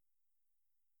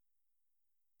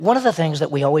One of the things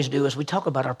that we always do is we talk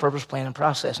about our purpose, plan, and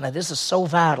process. Now, this is so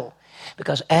vital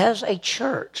because as a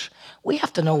church, we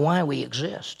have to know why we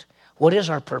exist. What is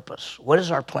our purpose? What is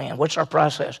our plan? What's our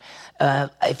process?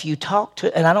 If you talk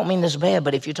to, and I don't mean this bad,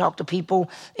 but if you talk to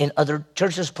people in other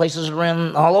churches, places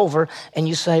around all over, and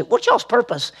you say, what's y'all's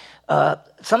purpose?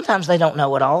 Sometimes they don't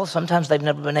know it all. Sometimes they've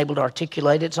never been able to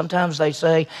articulate it. Sometimes they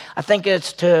say, I think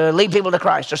it's to lead people to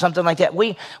Christ or something like that.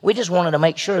 We just wanted to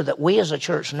make sure that we as a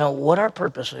church know what our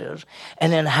purpose is,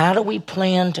 and then how do we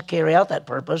plan to carry out that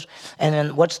purpose, and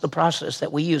then what's the process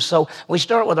that we use. So we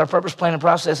start with our purpose, plan, and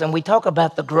process, and we talk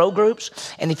about the grow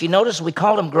groups. And if you notice, we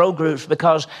call them grow groups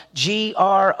because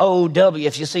G-R-O-W,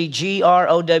 if you see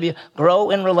G-R-O-W, grow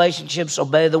in relationships,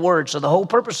 obey the word. So the whole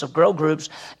purpose of grow groups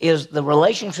is the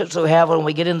relationships that we have when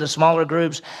we get into smaller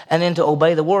groups, and then to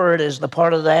obey the word is the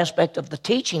part of the aspect of the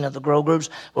teaching of the grow groups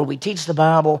where we teach the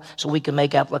Bible so we can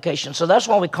make application. So that's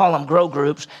why we call them grow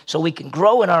groups, so we can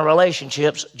grow in our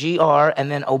relationships, G-R,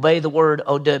 and then obey the word,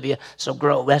 O-W, so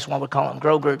grow. That's why we call them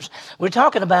grow groups. We're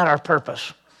talking about our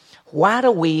purpose. Why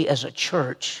do we as a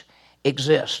church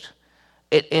exist?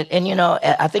 And you know,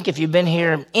 I think if you've been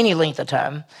here any length of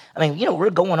time, I mean, you know, we're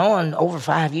going on over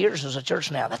 5 years as a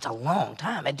church now. That's a long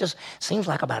time. It just seems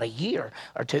like about a year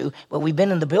or two. But we've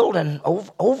been in the building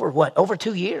over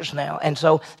 2 years now. And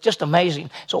so just amazing.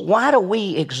 So why do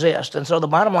we exist? And so the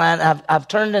bottom line, I've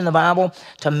turned in the Bible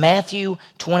to Matthew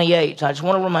 28. So I just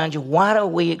want to remind you, why do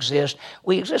we exist?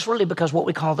 We exist really because what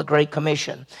we call the Great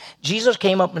Commission. Jesus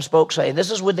came up and spoke, saying,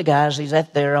 this is with the guys, he's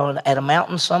at a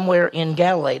mountain somewhere in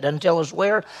Galilee. Doesn't tell us where.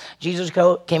 Jesus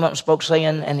came up and spoke,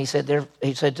 saying, and he said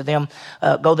to them,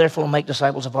 go therefore and make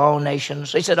disciples of all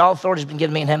nations. He said, all authority has been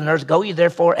given me in heaven and earth. Go ye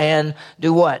therefore and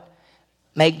do what?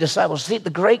 Make disciples. See,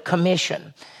 the Great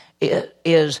Commission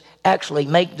is actually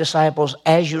make disciples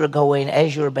as you are going,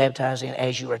 as you are baptizing,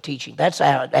 as you are teaching. That's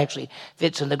how it actually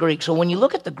fits in the Greek. So when you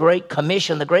look at the Great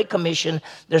Commission,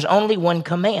 there's only one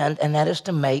command, and that is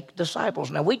to make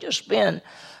disciples. Now, we just spent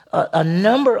a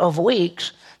number of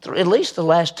weeks, at least the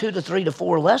last 2 to 3 to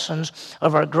 4 lessons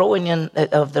of our growing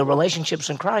of the relationships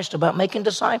in Christ about making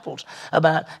disciples,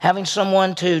 about having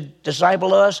someone to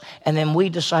disciple us and then we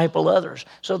disciple others.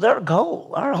 So their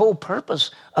goal, our whole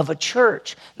purpose of a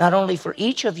church, not only for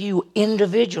each of you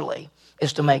individually,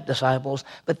 is to make disciples,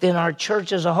 but then our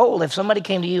church as a whole. If somebody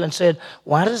came to you and said,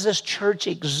 why does this church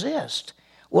exist?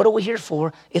 What are we here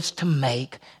for? It's to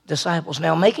make disciples.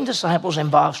 Now, making disciples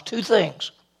involves 2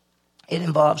 things. It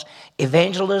involves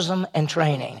evangelism and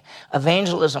training.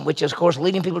 Evangelism, which is, of course,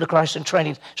 leading people to Christ, and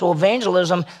training. So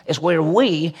evangelism is where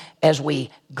we, as we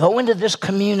go into this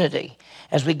community,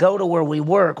 as we go to where we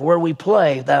work, where we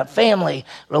play, the family,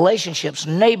 relationships,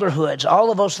 neighborhoods,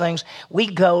 all of those things, we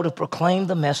go to proclaim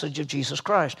the message of Jesus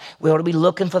Christ. We ought to be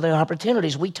looking for the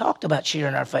opportunities. We talked about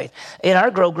sharing our faith. In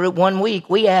our Grow Group, one week,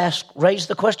 we raised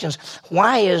the questions,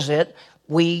 why is it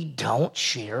we don't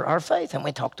share our faith? And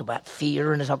we talked about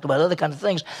fear and we talked about other kinds of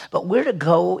things. But we're to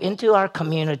go into our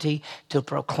community to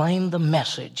proclaim the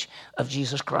message of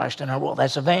Jesus Christ in our world.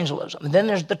 That's evangelism. And then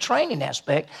there's the training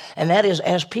aspect, and that is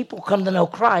as people come to know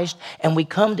Christ and we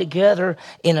come together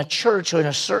in a church or in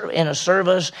a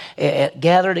service,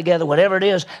 gather together, whatever it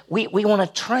is, we want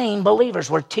to train believers.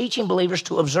 We're teaching believers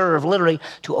to observe, literally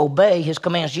to obey his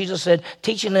commands. Jesus said,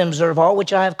 teaching them to observe all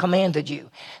which I have commanded you.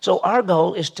 So our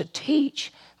goal is to teach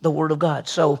the Word of God.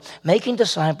 So making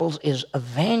disciples is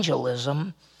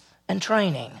evangelism and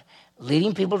training.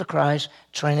 Leading people to Christ,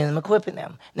 training them, equipping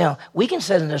them. Now, we can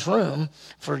sit in this room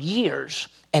for years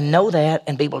and know that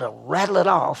and be able to rattle it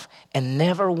off and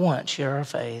never once share our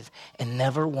faith and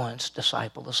never once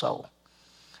disciple the soul.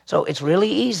 So it's really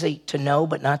easy to know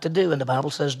but not to do. And the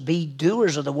Bible says be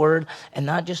doers of the word and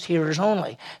not just hearers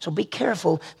only. So be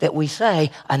careful that we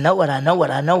say, I know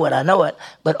it,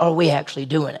 but are we actually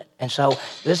doing it? And so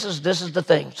this is the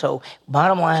thing. So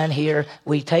bottom line here,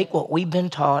 we take what we've been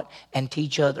taught and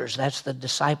teach others. That's the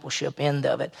discipleship end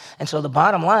of it. And so the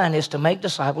bottom line is to make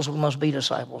disciples, we must be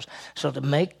disciples. So to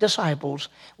make disciples,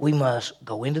 we must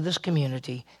go into this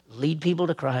community, lead people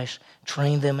to Christ,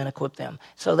 train them and equip them.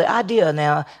 So the idea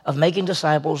now of making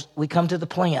disciples, we come to the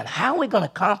plan. How are we going to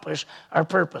accomplish our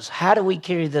purpose? How do we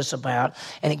carry this about?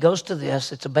 And it goes to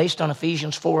this. It's based on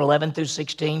Ephesians 4:11 through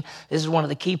 16. This is one of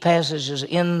the key passages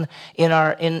in in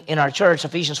our church.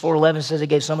 Ephesians 4:11 says he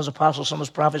gave some as apostles, some as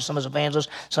prophets, some as evangelists,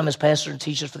 some as pastors and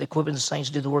teachers for the equipping of the saints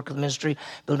to do the work of the ministry,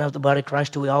 building up the body of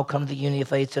Christ till we all come to the unity of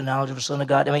faith, to the knowledge of the Son of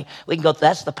God. I mean, we can go,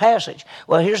 that's the passage.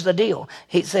 Well, here's the deal.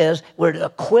 He says we're to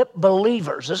equip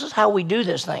believers. This is how we do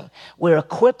this thing. We're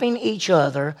equipping each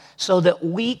other so that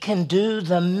we can do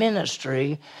the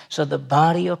ministry so the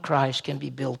body of Christ can be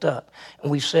built up.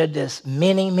 And we've said this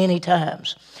many, many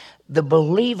times. The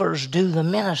believers do the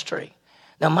ministry.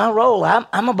 Now, my role,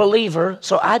 I'm a believer,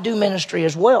 so I do ministry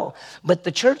as well. But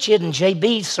the church isn't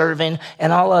JB serving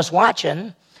and all us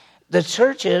watching. The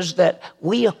church is that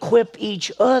we equip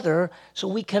each other so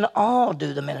we can all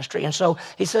do the ministry. And so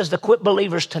he says to equip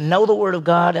believers to know the Word of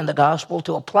God and the gospel,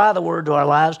 to apply the Word to our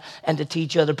lives, and to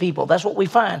teach other people. That's what we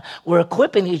find. We're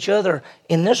equipping each other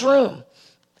in this room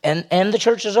and the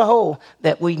church as a whole,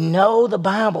 that we know the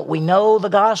Bible, we know the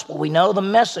gospel, we know the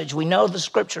message, we know the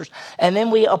scriptures, and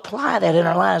then we apply that in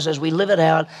our lives as we live it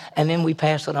out, and then we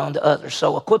pass it on to others.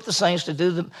 So equip the saints to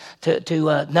do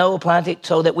know, apply it,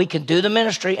 so that we can do the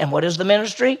ministry. And what is the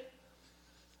ministry?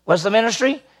 What's the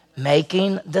ministry?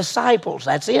 Making disciples.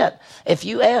 That's it. If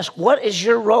you ask, what is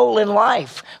your role in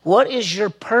life? What is your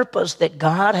purpose that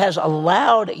God has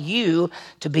allowed you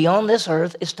to be on this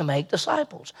earth? Is to make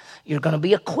disciples. You're going to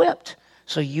be equipped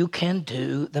so you can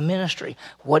do the ministry.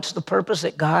 What's the purpose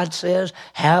that God says?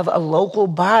 Have a local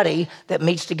body that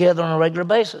meets together on a regular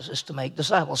basis. Is to make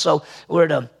disciples. So we're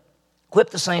to equip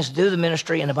the saints to do the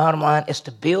ministry, and the bottom line is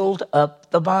to build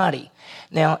up the body.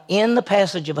 Now, in the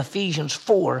passage of Ephesians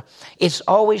 4, it's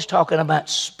always talking about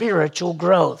spiritual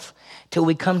growth till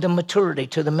we come to maturity,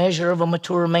 to the measure of a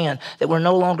mature man, that we're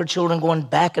no longer children going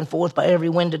back and forth by every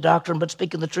wind of doctrine, but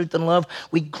speaking the truth in love.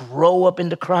 We grow up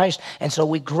into Christ, and so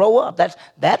we grow up.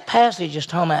 That passage is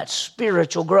talking about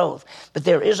spiritual growth. But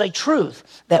there is a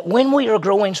truth that when we are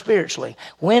growing spiritually,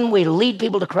 when we lead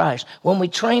people to Christ, when we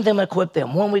train them and equip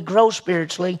them, when we grow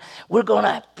spiritually, we're going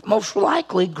to most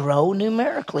likely grow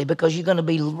numerically, because you're going to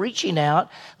be reaching out,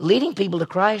 leading people to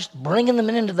Christ, bringing them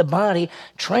into the body,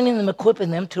 training them, equipping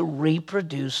them to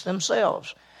reproduce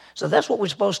themselves. So that's what we're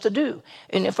supposed to do.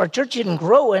 And if our church isn't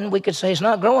growing, we could say it's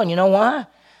not growing. You know why?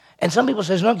 And some people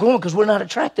say it's not growing because we're not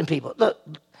attracting people. Look,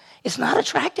 it's not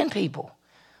attracting people.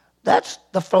 That's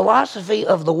the philosophy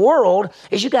of the world,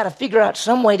 is you got to figure out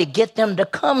some way to get them to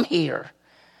come here.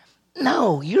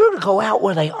 No, you're to go out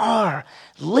where they are,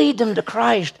 lead them to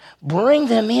Christ, bring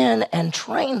them in and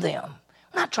train them.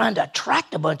 We're not trying to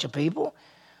attract a bunch of people.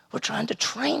 We're trying to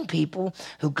train people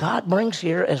who God brings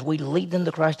here as we lead them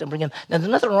to Christ and bring them. Now, there's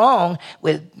nothing wrong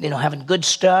with, having good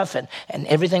stuff and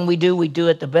everything we do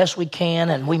it the best we can,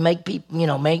 and we make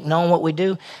people, make known what we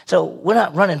do. So we're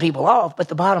not running people off, but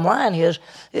the bottom line is,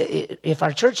 if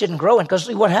our church isn't growing, because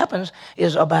see, what happens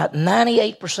is about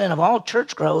 98% of all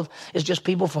church growth is just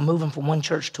people moving from one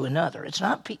church to another. It's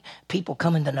not people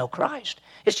coming to know Christ.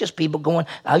 It's just people going,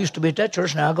 I used to be at that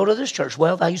church, now I go to this church.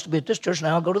 Well, I used to be at this church,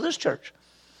 now I go to this church.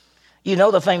 You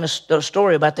know the famous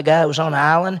story about the guy who was on an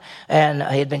island, and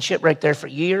he had been shipwrecked there for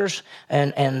years,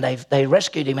 and they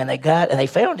rescued him, and they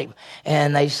found him,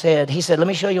 and he said, let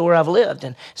me show you where I've lived.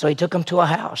 And so he took him to a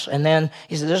house, and then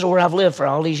he said, this is where I've lived for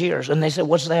all these years. And they said,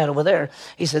 what's that over there?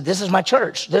 He said, this is my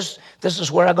church. This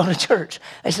is where I go to church.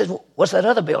 They said, well, what's that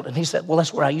other building? He said, well,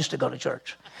 that's where I used to go to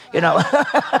church.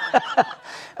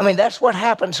 I mean, that's what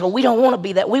happens. So we don't want to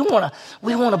be that. We want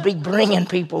to be bringing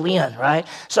people in, right?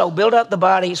 So build up the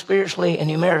body spiritually and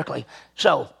numerically.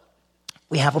 So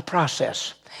we have a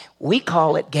process. We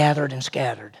call it gathered and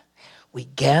scattered. We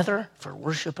gather for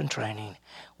worship and training.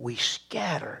 We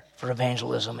scatter for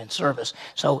evangelism and service.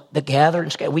 So the gather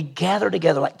and scatter, we gather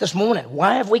together like this morning.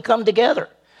 Why have we come together?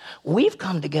 We've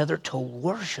come together to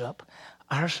worship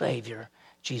our Savior,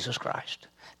 Jesus Christ.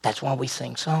 That's why we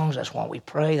sing songs. That's why we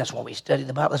pray. That's why we study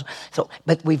the Bible.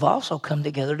 But we've also come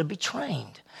together to be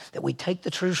trained, that we take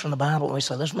the truths from the Bible and we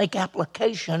say, let's make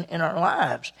application in our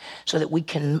lives so that we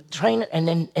can train it, and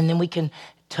then we can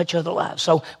touch other lives.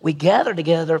 So we gather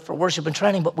together for worship and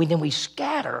training, but then we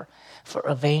scatter for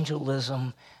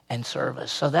evangelism and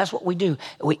service. So that's what we do.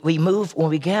 We move, when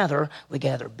we gather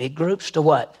big groups to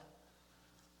what?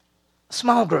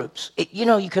 Small groups.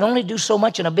 You can only do so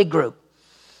much in a big group.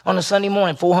 On a Sunday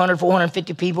morning, 400,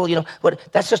 450 people,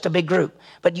 that's just a big group.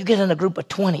 But you get in a group of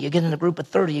 20, you get in a group of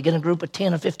 30, you get in a group of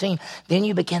 10 or 15, then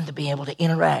you begin to be able to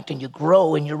interact, and you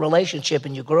grow in your relationship,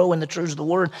 and you grow in the truths of the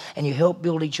Word, and you help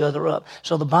build each other up.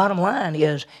 So the bottom line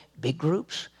is big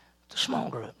groups to small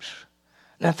groups.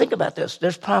 Now think about this.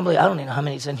 There's probably, I don't even know how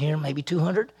many's in here, maybe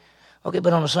 200. Okay,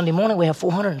 but on a Sunday morning, we have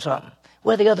 400 and something.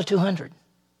 Where are the other 200?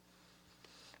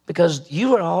 Because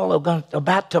you are all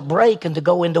about to break and to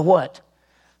go into what?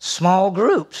 small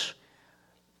groups.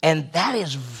 And that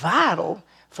is vital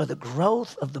for the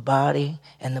growth of the body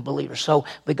and the believers. So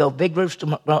we go big groups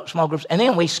to small groups, and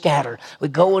then we scatter. We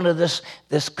go into this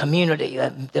community,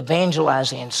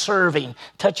 evangelizing, serving,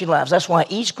 touching lives. That's why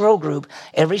each grow group,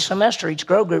 every semester, each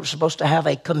grow group is supposed to have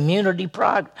a community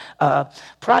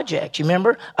project. You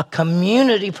remember? A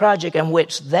community project in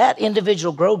which that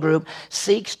individual grow group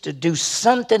seeks to do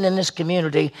something in this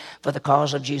community for the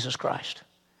cause of Jesus Christ.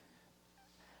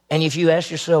 And if you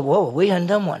ask yourself, whoa, we haven't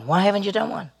done one. Why haven't you done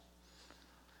one?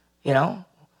 You know,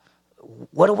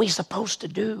 what are we supposed to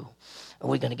do? Are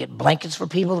we going to get blankets for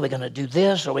people? Are we going to do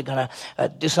this? Are we going to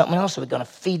do something else? Are we going to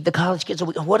feed the college kids?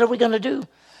 What are we going to do?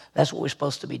 That's what we're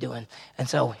supposed to be doing. And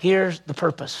so here's the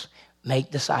purpose.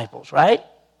 Make disciples, right?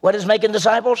 What is making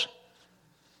disciples?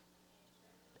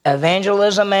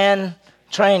 Evangelism and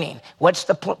training. What's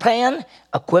the plan?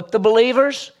 Equip the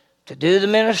believers to do the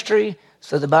ministry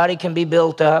so the body can be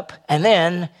built up. And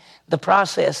then the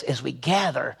process is we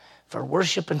gather for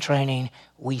worship and training,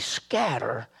 we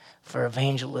scatter for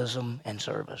evangelism and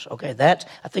service. Okay,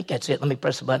 I think that's it. Let me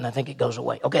press the button. I think it goes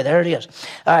away. Okay, there it is.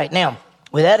 All right, now,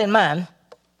 with that in mind,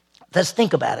 let's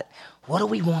think about it. What do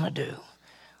we want to do?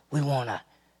 We want to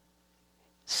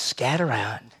scatter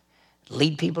out,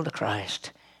 lead people to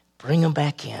Christ, bring them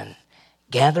back in,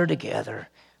 gather together,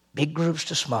 big groups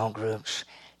to small groups,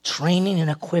 training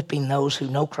and equipping those who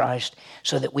know Christ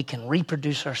so that we can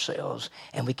reproduce ourselves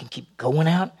and we can keep going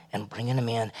out and bringing them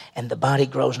in. And the body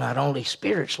grows not only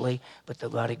spiritually, but the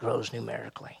body grows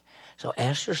numerically. So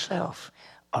ask yourself,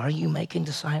 are you making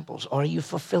disciples? Are you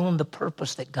fulfilling the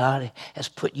purpose that God has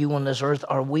put you on this earth?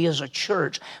 Are we as a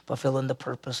church fulfilling the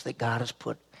purpose that God has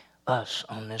put us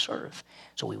on this earth?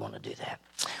 So we want to do that.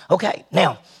 Okay,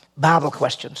 now, Bible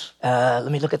questions.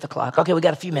 Let me look at the clock. Okay, we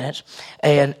got a few minutes,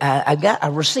 and I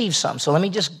received some, so let me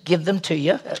just give them to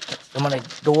you. I'm going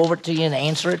to go over it to you and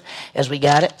answer it as we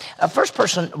got it. First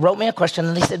person wrote me a question,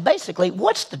 and he said, basically,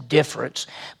 what's the difference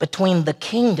between the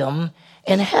kingdom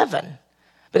and heaven?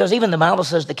 Because even the Bible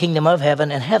says the kingdom of heaven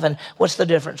and heaven, what's the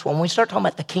difference? When we start talking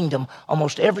about the kingdom,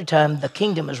 almost every time the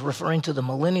kingdom is referring to the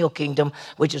millennial kingdom,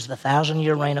 which is the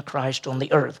 1,000-year reign of Christ on the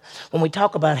earth. When we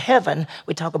talk about heaven,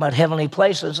 we talk about heavenly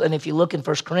places. And if you look in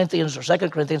 1 Corinthians or 2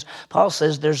 Corinthians, Paul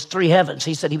says there's 3 heavens.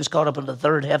 He said he was caught up in the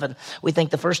 3rd heaven. We think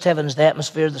the 1st heaven is the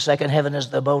atmosphere, the 2nd heaven is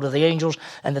the abode of the angels,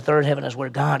 and the 3rd heaven is where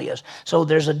God is. So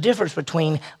there's a difference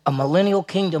between a millennial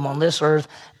kingdom on this earth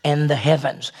and the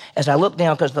heavens. As I look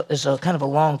down, because it's a kind of a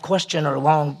long question or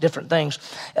long different things,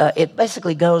 it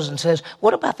basically goes and says,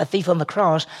 what about the thief on the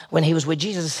cross? When he was with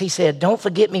Jesus, he said, don't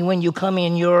forget me when you come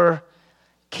in your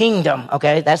kingdom.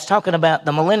 Okay, that's talking about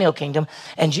the millennial kingdom.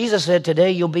 And Jesus said, today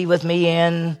you'll be with me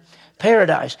in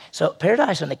paradise. So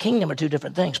paradise and the kingdom are 2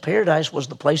 different things. Paradise was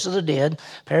the place of the dead.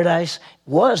 Paradise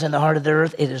was in the heart of the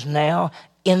earth. It is now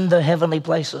in the heavenly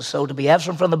places. So to be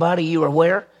absent from the body, you are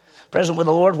where? Present with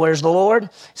the Lord. Where's the Lord?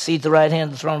 Seated at the right hand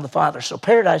of the throne of the Father. So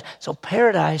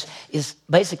paradise is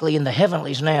basically in the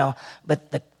heavenlies now, but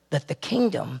the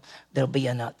kingdom, there'll be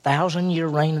a 1,000-year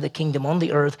reign of the kingdom on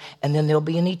the earth, and then there'll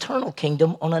be an eternal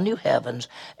kingdom on a new heavens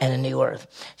and a new earth.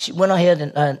 She went ahead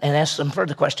and asked some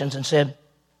further questions and said,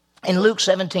 in Luke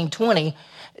 17:20,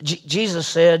 Jesus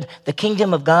said, the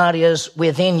kingdom of God is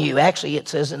within you. Actually, it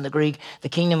says in the Greek, the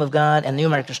kingdom of God, and the New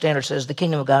American Standard says, the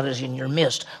kingdom of God is in your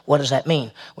midst. What does that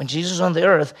mean? When Jesus was on the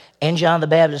earth, and John the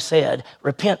Baptist said,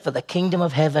 repent, for the kingdom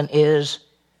of heaven is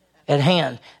at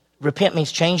hand. Repent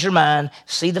means change your mind,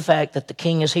 see the fact that the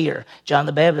king is here. John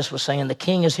the Baptist was saying the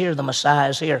king is here, the Messiah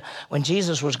is here. When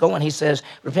Jesus was going, he says,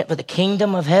 repent, for the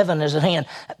kingdom of heaven is at hand.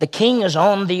 The king is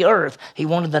on the earth. He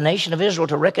wanted the nation of Israel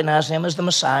to recognize him as the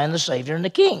Messiah and the Savior and the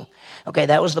king. Okay,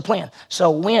 that was the plan. So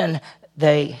when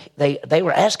they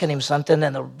were asking him something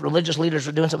and the religious leaders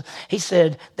were doing something, he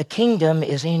said, the kingdom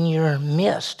is in your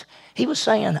midst. He was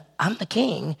saying, I'm the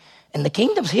king. And the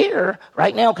kingdom's here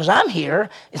right now because I'm here.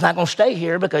 It's not going to stay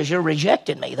here because you're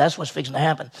rejecting me. That's what's fixing to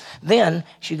happen. Then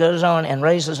she goes on and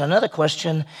raises another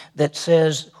question that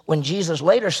says, when Jesus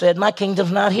later said, my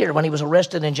kingdom's not here. When he was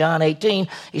arrested in John 18,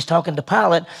 he's talking to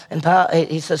Pilate, and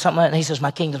he says something, and he says,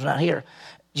 my kingdom's not here.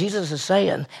 Jesus is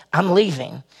saying, I'm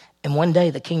leaving, and one day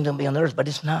the kingdom will be on the earth, but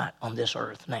it's not on this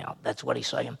earth now. That's what he's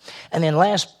saying. And then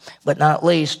last but not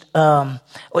least,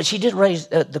 she did raise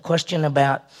the question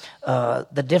about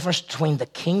the difference between the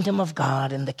kingdom of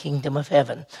God and the kingdom of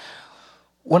heaven.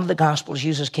 One of the Gospels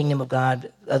uses kingdom of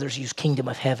God. Others use kingdom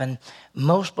of heaven.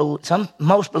 Most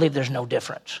believe there's no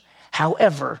difference.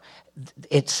 However,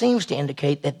 it seems to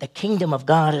indicate that the kingdom of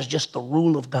God is just the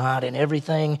rule of God in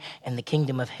everything, and the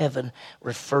kingdom of heaven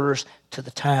refers to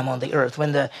the time on the earth.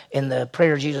 When in the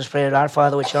prayer Jesus prayed, "Our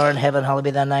Father which art in heaven, hallowed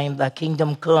be thy name, thy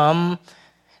kingdom come,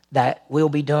 that will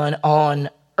be done on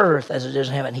earth as it is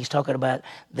in heaven." He's talking about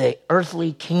the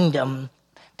earthly kingdom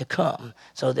to come.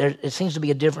 So it seems to be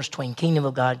a difference between kingdom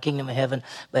of God, kingdom of heaven,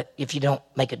 but if you don't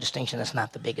make a distinction, that's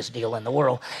not the biggest deal in the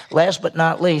world. Last but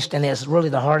not least, and it's really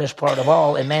the hardest part of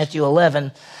all, in Matthew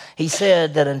 11, he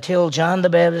said that until John the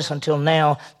Baptist, until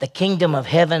now, the kingdom of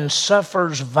heaven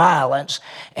suffers violence,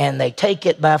 and they take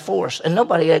it by force. And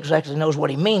nobody exactly knows what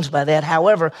he means by that.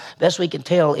 However, best we can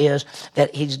tell is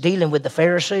that he's dealing with the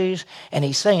Pharisees, and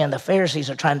he's saying the Pharisees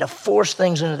are trying to force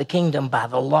things into the kingdom by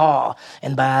the law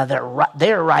and by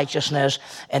their righteousness.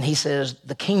 And he says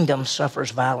the kingdom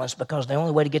suffers violence, because the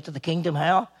only way to get to the kingdom,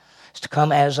 how? Is to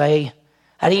come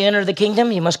how do you enter the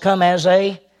kingdom? You must come as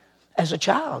a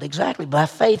child, exactly, by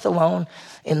faith alone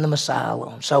in the Messiah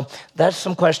alone. So that's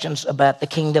some questions about the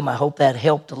kingdom. I hope that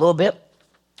helped a little bit.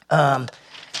 Have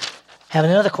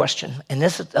another question, and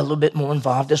this is a little bit more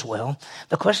involved as well.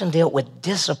 The question dealt with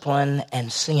discipline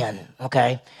and sin,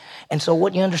 okay? And so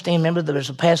what you understand, remember there's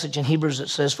a passage in Hebrews that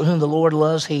says, "For whom the Lord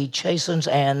loves, he chastens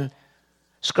and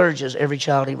scourges every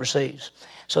child he receives."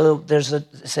 So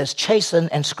it says chasten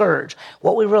and scourge.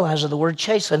 What we realize is the word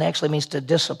chasten actually means to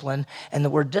discipline, and the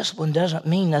word discipline doesn't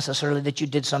mean necessarily that you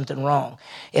did something wrong.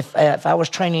 If I was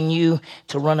training you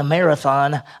to run a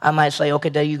marathon, I might say, "Okay,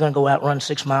 Dave, you're going to go out and run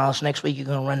 6 miles. Next week, you're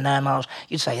going to run 9 miles."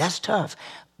 You'd say, "That's tough."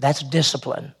 That's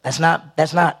discipline. That's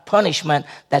not punishment.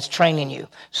 That's training you.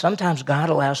 Sometimes God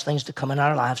allows things to come in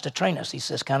our lives to train us. He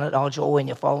says, "Count it all joy when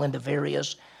you fall into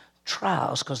various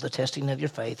trials, because the testing of your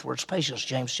faith works patience."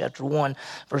 James chapter 1,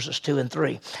 verses 2 and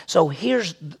 3. So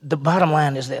here's the bottom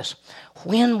line is this.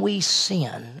 When we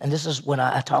sin, and this is when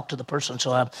I talked to the person,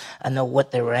 so I know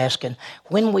what they were asking.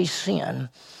 When we sin,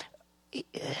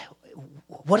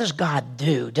 what does God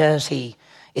do?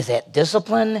 Is that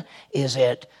discipline? Is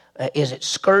it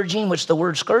scourging, which the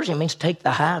word scourging means take the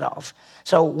hide off?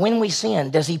 So when we sin,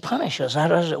 does he punish us? How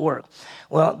does it work?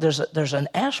 Well, there's an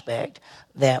aspect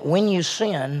that when you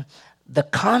sin, the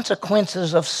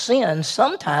consequences of sin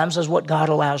sometimes is what God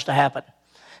allows to happen.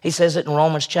 He says it in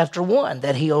Romans chapter 1,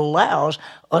 that he allows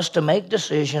us to make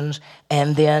decisions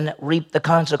and then reap the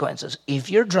consequences. If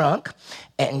you're drunk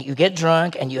and you get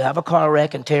drunk and you have a car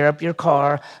wreck and tear up your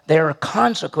car, there are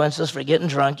consequences for getting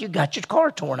drunk. You got your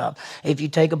car torn up. If you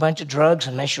take a bunch of drugs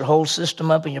and mess your whole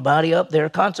system up and your body up, there are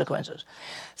consequences.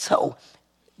 So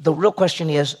the real question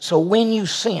is, so when you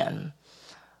sin,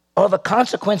 are the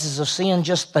consequences of sin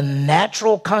just the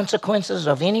natural consequences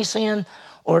of any sin,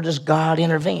 or does God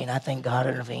intervene? I think God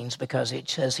intervenes, because it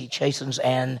says he chastens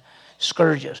and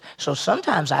scourges. So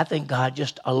sometimes I think God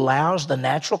just allows the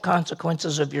natural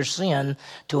consequences of your sin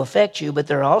to affect you, but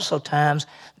there are also times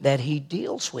that he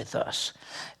deals with us.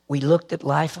 We looked at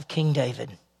life of King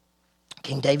David.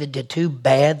 King David did 2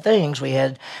 bad things. We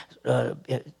had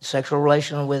sexual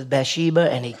relation with Bathsheba,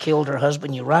 and he killed her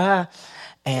husband Uriah.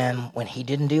 And when he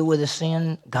didn't deal with his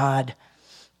sin, God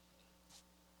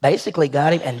basically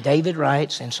got him. And David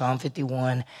writes in Psalm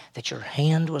 51 that your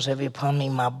hand was heavy upon me,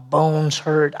 my bones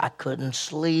hurt, I couldn't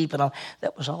sleep, and all.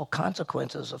 That was all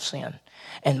consequences of sin.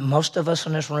 And most of us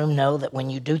in this room know that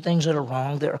when you do things that are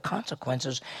wrong, there are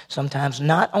Consequences. Sometimes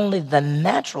not only the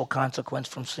natural consequence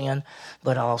from sin,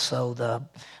 but also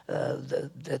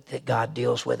that God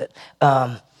deals with it.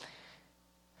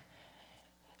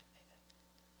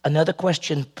 Another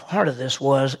question, part of this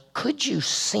was, could you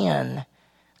sin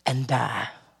and die?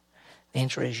 The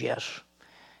answer is yes.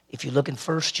 If you look in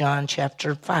 1 John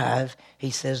chapter 5, he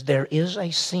says there is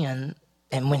a sin,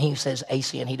 and when he says a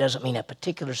sin, he doesn't mean a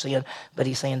particular sin, but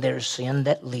he's saying there's sin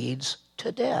that leads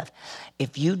to death.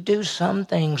 If you do some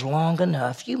things long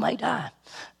enough, you may die.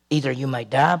 Either you may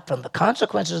die from the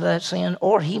consequences of that sin,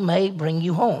 or he may bring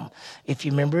you home. If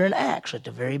you remember in Acts at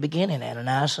the very beginning,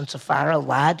 Ananias and Sapphira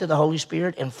lied to the Holy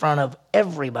Spirit in front of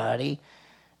everybody,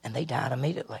 and they died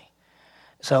immediately.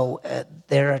 So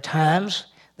there are times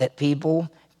that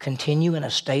people continue in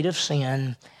a state of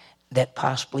sin that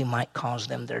possibly might cause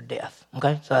them their death.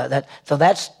 Okay, so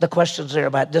that's the questions there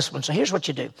about discipline. So here's what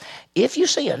you do: if you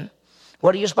sin,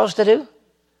 what are you supposed to do?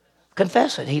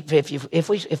 Confess it. If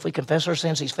we confess our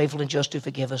sins, he's faithful and just to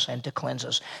forgive us and to cleanse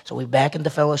us. So we're back into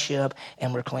fellowship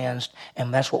and we're cleansed,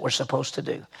 and that's what we're supposed to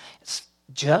do. It's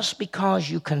just because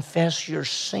you confess your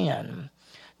sin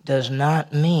does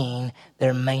not mean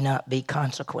there may not be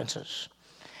consequences.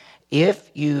 If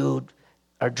you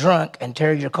are drunk and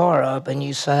tear your car up and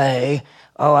you say,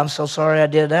 "Oh, I'm so sorry I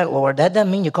did that, Lord," that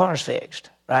doesn't mean your car's fixed.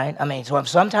 right? I mean, so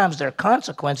sometimes there are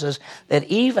consequences that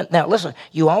even, now listen,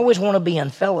 you always want to be in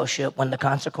fellowship when the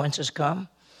consequences come,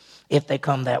 if they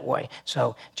come that way.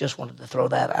 So just wanted to throw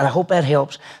that. I hope that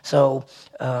helps. So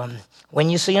when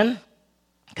you sin,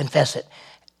 confess it.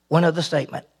 One other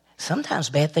statement. Sometimes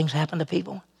bad things happen to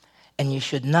people, and you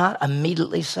should not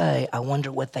immediately say, I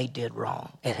wonder what they did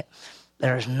wrong.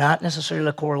 There is not necessarily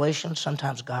a correlation.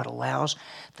 Sometimes God allows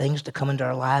things to come into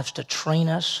our lives to train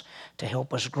us, to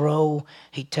help us grow.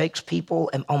 He takes people,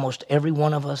 and almost every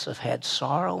one of us have had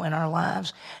sorrow in our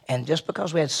lives. And just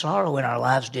because we had sorrow in our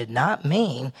lives did not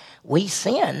mean we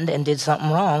sinned and did something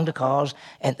wrong to cause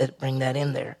and bring that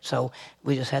in there. So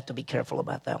we just have to be careful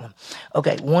about that one.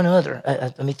 Okay, one other.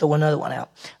 Let me throw another one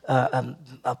out.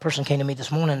 A person came to me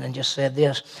this morning and just said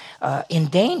this. In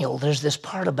Daniel, there's this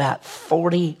part about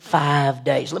 45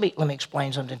 days. Let me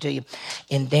explain something to you.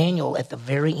 In Daniel, at the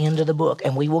very end of the book,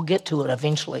 and we will get to it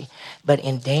eventually, but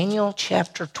in Daniel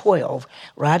chapter 12,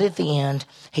 right at the end,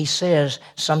 he says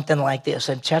something like this.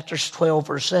 In chapter 12,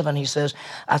 verse 7, he says,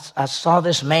 I saw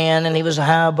this man, and he was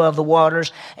high above the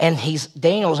waters, and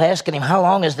Daniel's asking him, how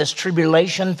long is this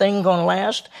tribulation thing going to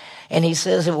last? And he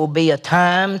says it will be a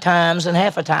time, times, and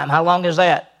half a time. How long is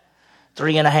that?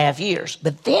 3.5 years.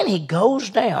 But then he goes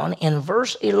down in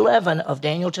verse 11 of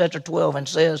Daniel chapter 12 and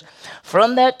says,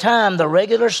 from that time the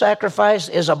regular sacrifice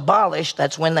is abolished.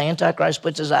 That's when the Antichrist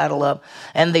puts his idol up.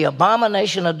 And the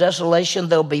abomination of desolation,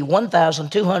 there'll be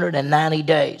 1,290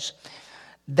 days.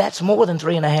 That's more than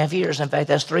 3.5 years. In fact,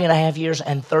 that's 3.5 years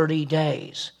and 30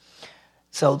 days.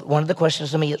 So one of the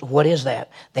questions to me is, what is that?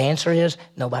 The answer is,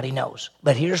 nobody knows.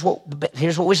 But here's what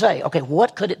we say. Okay,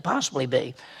 what could it possibly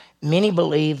be? Many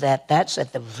believe that that's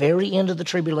at the very end of the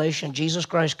tribulation. Jesus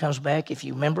Christ comes back. If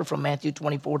you remember from Matthew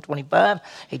 24:25,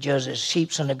 he judges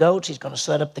sheep and the goats. He's going to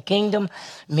set up the kingdom.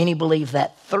 Many believe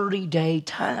that 30-day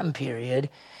time period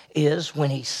is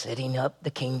when he's setting up the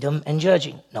kingdom and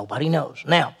judging. Nobody knows.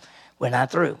 Now, we're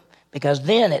not through. Because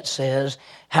then it says,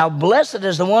 how blessed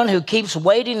is the one who keeps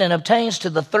waiting and obtains to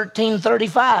the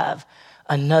 1335,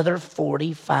 another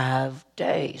 45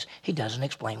 days. He doesn't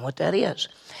explain what that is.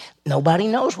 Nobody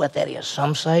knows what that is.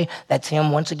 Some say that's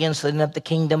him once again setting up the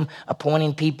kingdom,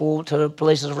 appointing people to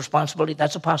places of responsibility.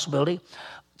 That's a possibility.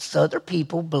 So other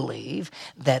people believe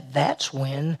that that's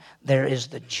when there is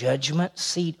the judgment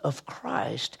seat of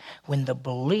Christ, when the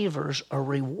believers are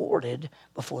rewarded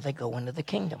before they go into the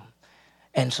kingdom.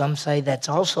 And some say that's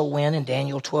also when, in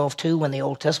Daniel 12:2, when the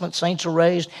Old Testament saints are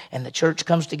raised and the church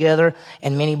comes together,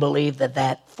 and many believe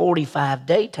that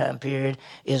 45-day time period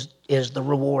is the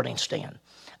rewarding stand.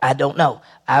 I don't know.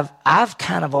 I've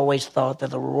kind of always thought that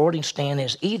the rewarding stand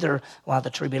is either while the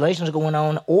tribulation is going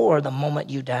on, or the moment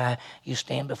you die, you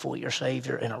stand before your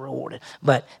Savior and are rewarded.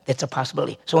 But it's a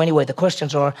possibility. So anyway, the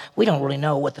questions are, we don't really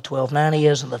know what the 1290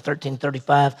 is and the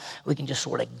 1335. We can just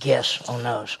sort of guess on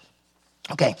those.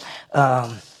 Okay,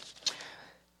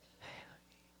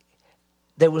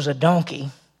 there was a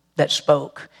donkey that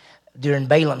spoke during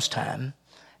Balaam's time,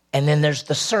 and then there's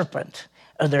the serpent.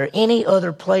 Are there any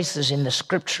other places in the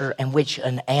scripture in which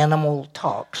an animal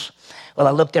talks? Well,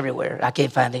 I looked everywhere. I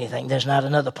can't find anything. There's not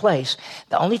another place.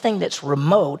 The only thing that's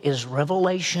remote is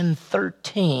Revelation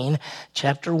 13,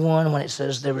 chapter 1, when it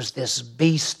says there was this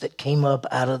beast that came up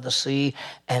out of the sea,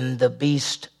 and the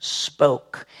beast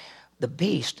spoke. The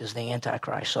beast is the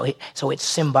Antichrist. So it's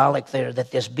symbolic there that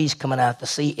this beast coming out of the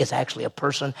sea is actually a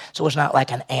person. So it's not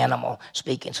like an animal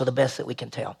speaking. So the best that we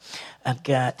can tell. I've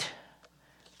got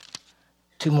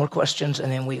 2 more questions,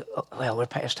 and then we're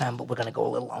past time, but we're going to go a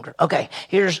little longer. Okay,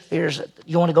 here's.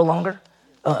 You want to go longer?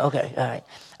 Oh, okay, all right.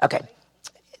 Okay.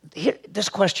 Here, this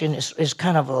question is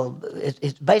kind of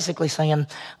it's basically saying,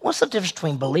 what's the difference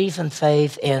between belief and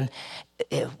faith, and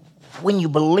when you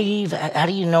believe, how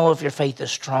do you know if your faith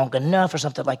is strong enough or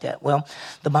something like that? Well,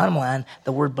 the bottom line,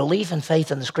 the word belief and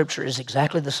faith in the scripture is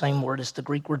exactly the same word as the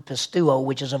Greek word pisteuo,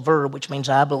 which is a verb, which means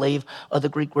I believe, or the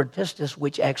Greek word pistis,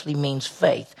 which actually means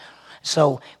faith.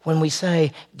 So when we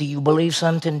say, do you believe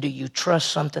something? Do you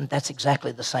trust something? That's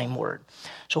exactly the same word.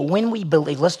 So when we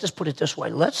believe, let's just put it this way.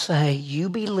 Let's say you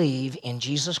believe in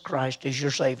Jesus Christ as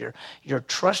your Savior. You're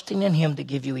trusting in him to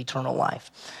give you eternal life.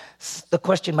 The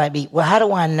question might be, well, how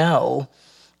do I know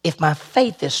if my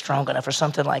faith is strong enough or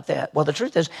something like that? Well, the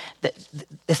truth is that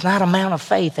it's not amount of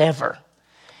faith ever.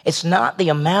 It's not the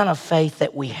amount of faith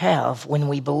that we have when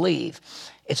we believe.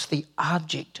 It's the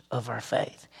object of our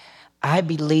faith. I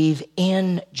believe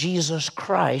in Jesus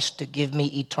Christ to give me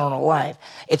eternal life.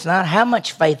 It's not how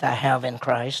much faith I have in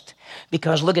Christ,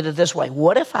 because look at it this way.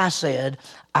 What if I said,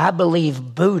 I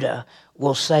believe Buddha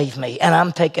will save me, and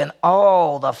I'm taking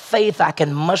all the faith I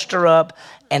can muster up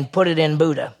and put it in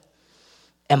Buddha?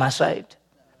 Am I saved?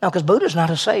 No, because Buddha's not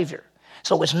a savior.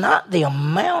 So it's not the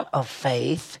amount of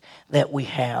faith that we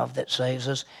have that saves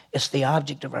us. It's the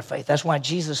object of our faith. That's why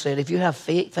Jesus said, if you have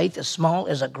faith as small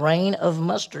as a grain of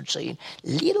mustard seed,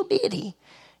 little bitty,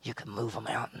 you can move a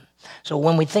mountain. So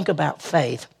when we think about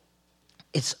faith,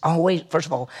 it's always, first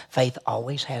of all, faith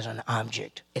always has an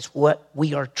object. It's what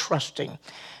we are trusting.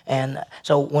 And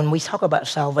so when we talk about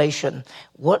salvation,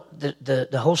 what the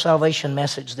whole salvation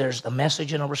message, there's the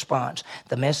message and a response.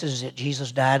 The message is that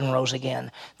Jesus died and rose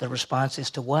again. The response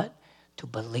is to what? To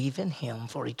believe in him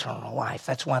for eternal life.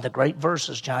 That's why the great verse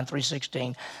is John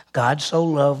 3:16. God so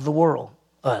loved the world,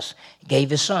 us,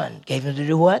 gave his son. Gave him to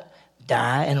do what?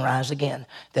 Die and rise again.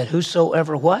 That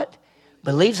whosoever what?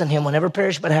 Believes in him will never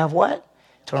perish but have what?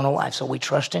 Eternal life. So we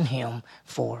trust in him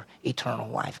for eternal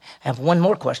life. I have one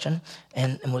more question,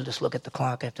 and we'll just look at the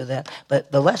clock after that.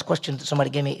 But the last question that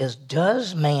somebody gave me is,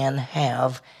 does man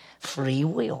have free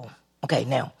will? Okay,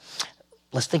 now,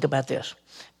 let's think about this.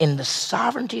 In the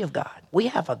sovereignty of God, we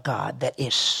have a God that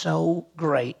is so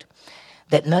great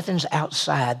that nothing's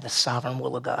outside the sovereign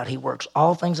will of God. He works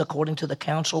all things according to the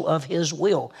counsel of his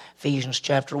will, Ephesians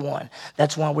chapter 1.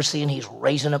 That's why we're seeing he's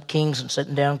raising up kings and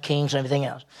sitting down kings and everything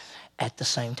else. At the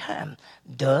same time,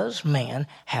 does man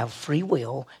have free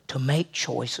will to make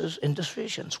choices and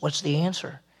decisions? What's the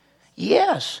answer?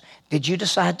 Yes. Did you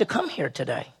decide to come here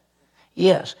today?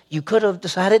 Yes. You could have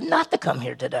decided not to come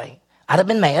here today. I'd have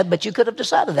been mad, but you could have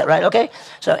decided that, right? Okay?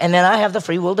 So, and then I have the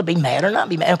free will to be mad or not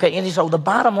be mad. Okay, and so the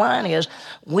bottom line is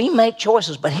we make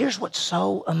choices, but here's what's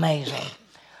so amazing.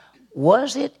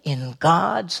 Was it in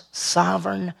God's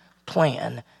sovereign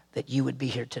plan that you would be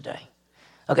here today?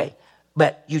 Okay.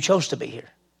 But you chose to be here,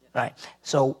 right?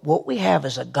 So what we have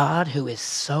is a God who is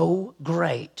so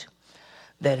great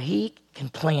that he can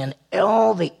plan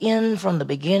all the end from the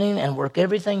beginning and work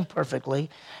everything perfectly.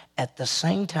 At the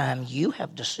same time, you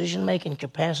have decision-making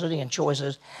capacity and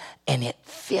choices, and it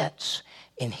fits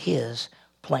in his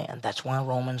plan. That's why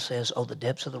Romans says, oh, the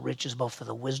depths of the riches, both for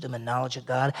the wisdom and knowledge of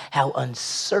God, how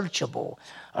unsearchable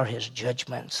are his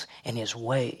judgments and his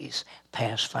ways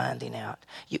past finding out.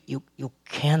 You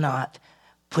cannot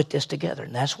put this together.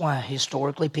 And that's why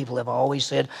historically people have always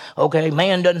said, okay,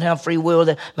 man doesn't have free will,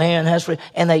 that man has free,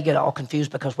 and they get all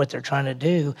confused because what they're trying to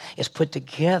do is put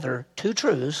together two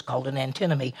truths called an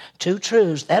antinomy, two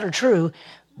truths that are true,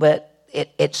 but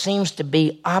it seems to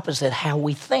be opposite how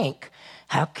we think.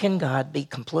 How can God be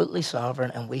completely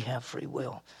sovereign and we have free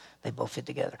will? They both fit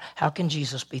together. How can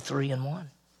Jesus be 3 in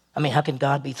 1? I mean, how can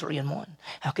God be 3 in 1?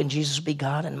 How can Jesus be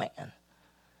God and man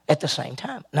at the same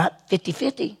time? Not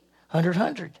 50-50,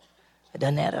 100-100. It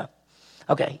doesn't add up.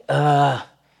 Okay,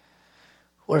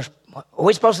 what are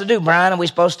we supposed to do, Brian? Are we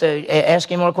supposed to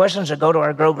ask any more questions or go to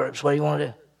our grow groups? What do you want to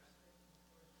do?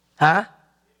 Huh?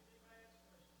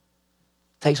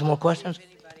 Take some more questions?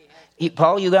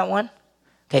 Paul, you got one?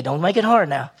 Okay, don't make it hard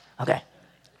now. Okay.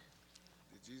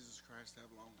 Did Jesus Christ have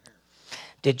long hair?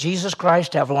 Did Jesus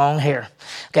Christ have long hair?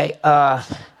 Okay,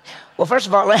 well, first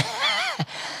of all,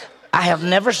 I have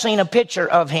never seen a picture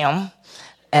of him,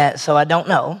 so I don't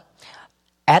know.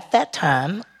 At that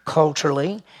time,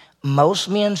 culturally, most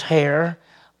men's hair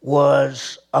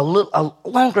was a little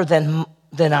longer than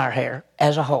our hair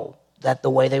as a whole. That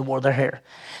the way they wore their hair.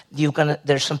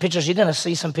 There's some pictures. You're gonna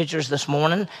see some pictures this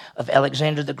morning of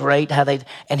Alexander the Great.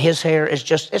 And his hair is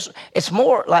just it's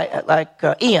more like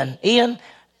Ian,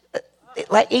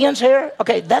 like Ian's hair.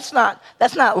 Okay, that's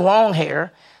not long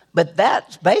hair, but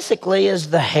that basically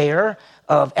is the hair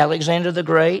of Alexander the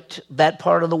Great. That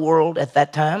part of the world at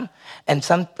that time, and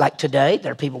some like today,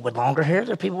 there are people with longer hair.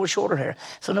 There are people with shorter hair.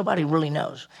 So nobody really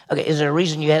knows. Okay, is there a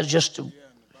reason you have just to?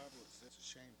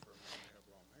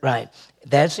 Right.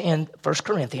 That's in 1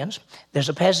 Corinthians. There's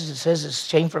a passage that says it's a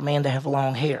shame for a man to have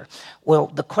long hair. Well,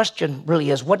 the question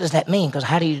really is, what does that mean? Because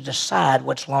how do you decide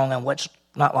what's long and what's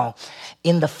not long?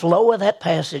 In the flow of that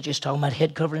passage, he's talking about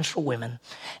head coverings for women.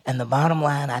 And the bottom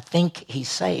line, I think he's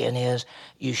saying is,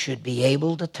 you should be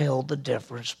able to tell the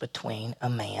difference between a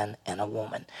man and a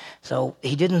woman. So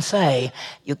he didn't say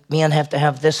men have to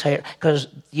have this hair. Because,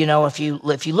 if you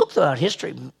look throughout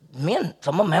history, men,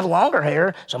 some of them have longer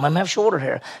hair, some of them have shorter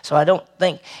hair. So I don't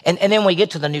think, and then we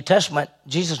get to the New Testament,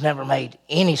 Jesus never made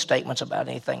any statements about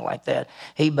anything like that.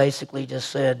 He basically just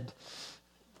said,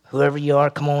 whoever you are,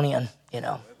 come on in, Every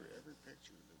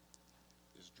picture that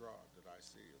is drawn that I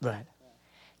see. Right.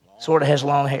 Sort of has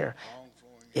long hair. Long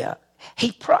flowing Yeah.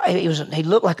 He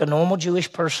looked like a normal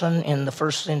Jewish person in the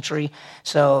first century,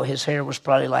 so his hair was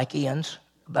probably like Ian's,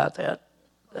 about that.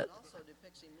 It also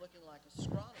depicts him looking like a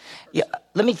scrawny person. Yeah,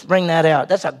 let me bring that out.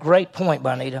 That's a great point,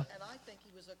 Bonita. And I think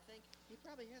he was a he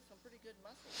probably had some pretty good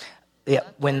muscles. Yeah,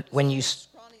 when you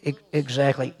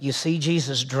exactly you see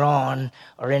Jesus drawn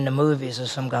or in the movies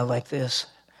as some guy like this.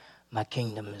 My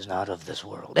kingdom is not of this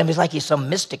world. I mean, it's like he's some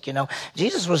mystic, you know.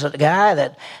 Jesus was a guy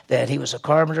that he was a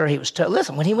carpenter. He was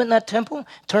listen, when he went in that temple,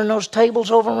 turned those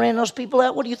tables over and ran those people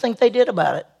out, what do you think they did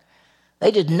about it? They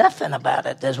did nothing about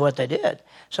it. That's what they did.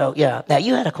 So, yeah. Now,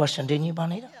 you had a question, didn't you,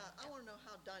 Bonita? Yeah, I want to know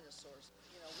how dinosaurs,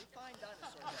 we find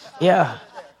dinosaurs. Yeah.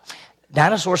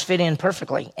 Dinosaurs fit in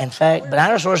perfectly. In fact,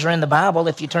 dinosaurs are in the Bible.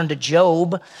 If you turn to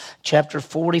Job, chapter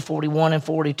 40, 41, and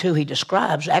 42, he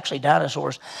describes actually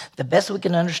dinosaurs. The best we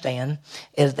can understand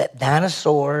is that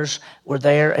dinosaurs were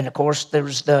there, and of course there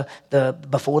was the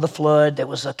before the flood, there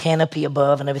was a canopy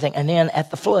above and everything. And then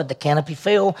at the flood, the canopy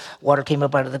fell, water came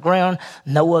up out of the ground.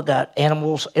 Noah got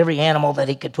animals, every animal that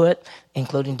he could put,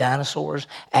 including dinosaurs.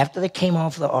 After they came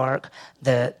off the ark,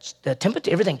 the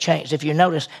temperature, everything changed. If you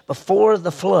notice, before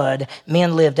the flood,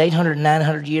 men lived 800 and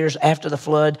 900 years. After the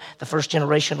flood, the first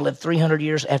generation lived 300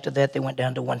 years. After that, they went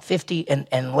down to 150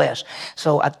 and less.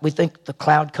 So we think the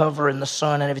cloud cover and the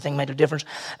sun and everything made a difference.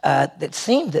 It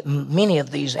seemed that many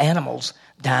of these animals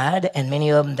died, and many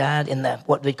of them died in the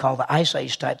what we call the Ice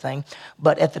Age type thing.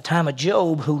 But at the time of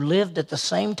Job, who lived at the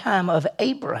same time of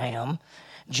Abraham,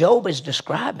 Job is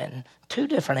describing two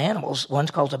different animals.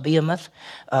 One's called a behemoth,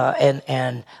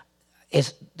 and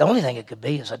it's the only thing it could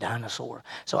be is a dinosaur.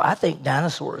 So I think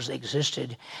dinosaurs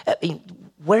existed. I mean,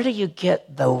 where do you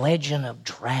get the legend of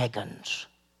dragons?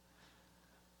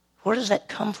 Where does that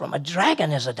come from? A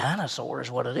dragon is a dinosaur, is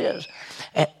what it is.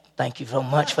 And thank you so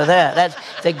much for that.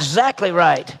 That's exactly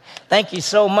right. Thank you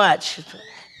so much.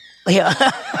 Yeah.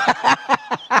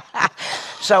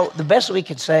 So the best we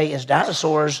could say is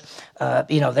dinosaurs.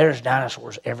 There's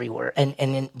dinosaurs everywhere,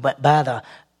 but by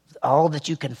all that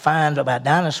you can find about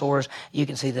dinosaurs, you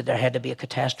can see that there had to be a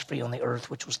catastrophe on the earth,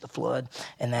 which was the flood,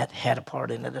 and that had a part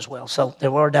in it as well. So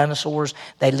there were dinosaurs.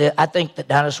 I think that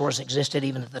dinosaurs existed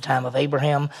even at the time of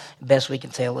Abraham. Best we can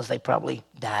tell is they probably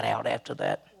died out after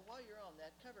that. Well, while you're on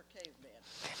that, cover caveman.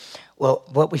 Well,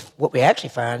 what we actually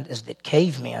find is that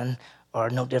cavemen are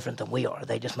no different than we are.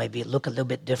 They just maybe look a little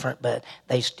bit different, but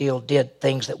they still did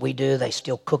things that we do. They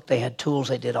still cooked. They had tools.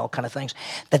 They did all kind of things.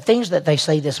 The things that they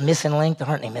say this missing link, there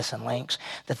aren't any missing links.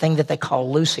 The thing that they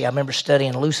call Lucy, I remember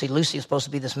studying Lucy. Lucy is supposed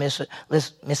to be this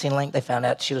missing link. They found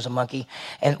out she was a monkey.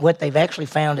 And what they've actually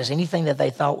found is anything that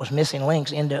they thought was missing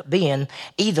links end up being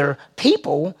either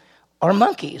people or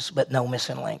monkeys, but no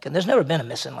missing link. And there's never been a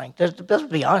missing link. Let's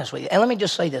be honest with you. And let me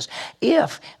just say this.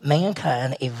 If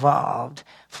mankind evolved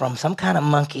from some kind of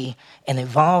monkey and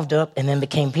evolved up and then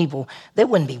became people, there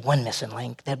wouldn't be one missing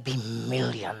link. There'd be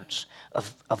millions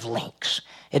of links.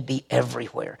 It'd be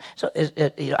everywhere. So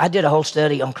I did a whole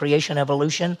study on creation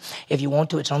evolution. If you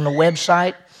want to, it's on the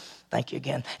website. Thank you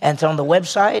again. And it's on the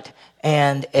website,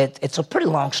 and it's a pretty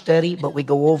long study, but we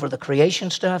go over the creation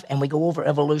stuff, and we go over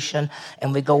evolution,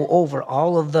 and we go over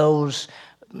all of those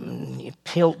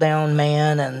Piltdown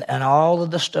man and all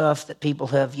of the stuff that people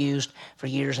have used for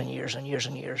years and years and years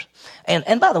and years.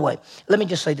 And by the way, let me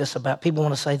just say this about people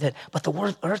want to say that, but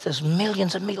the earth is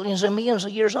millions and millions and millions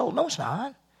of years old. No, it's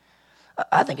not.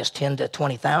 I think it's 10 to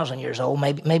 20,000 years old,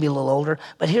 maybe a little older.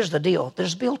 But here's the deal.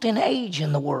 There's built-in age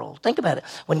in the world. Think about it.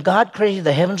 When God created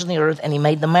the heavens and the earth and he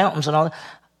made the mountains and all that,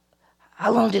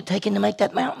 how long did it take him to make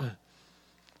that mountain?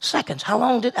 Seconds. How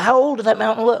old did that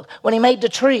mountain look? When he made the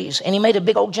trees and he made a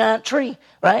big old giant tree,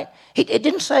 right? It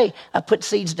didn't say, I put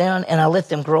seeds down and I let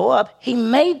them grow up. He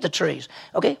made the trees.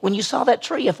 Okay, when you saw that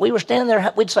tree, if we were standing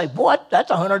there, we'd say, what?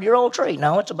 That's a 100-year-old tree.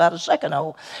 No, it's about a second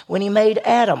old. When he made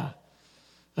Adam,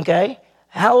 okay,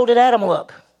 how old did Adam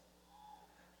look?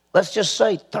 Let's just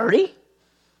say 30.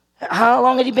 How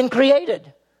long had he been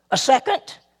created? A second?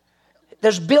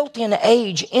 There's built-in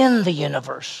age in the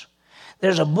universe.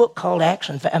 There's a book called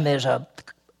there's a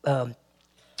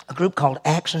group called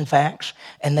Acts and Facts,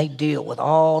 and they deal with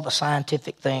all the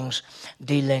scientific things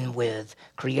dealing with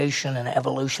creation and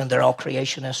evolution. They're all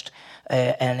creationists,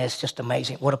 and it's just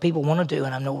amazing. What do people want to do?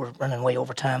 And I know we're running way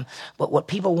over time, but what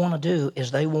people want to do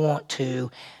is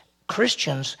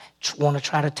Christians want to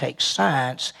try to take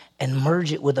science and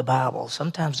merge it with the Bible.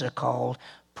 Sometimes they're called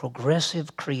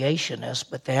progressive creationists,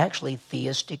 but they're actually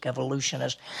theistic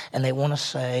evolutionists, and they want to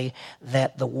say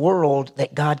that the world,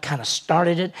 that God kind of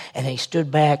started it, and he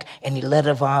stood back, and he let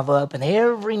it evolve up, and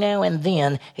every now and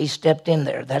then he stepped in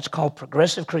there. That's called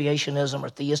progressive creationism or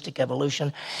theistic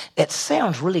evolution. It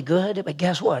sounds really good, but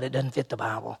guess what? It doesn't fit the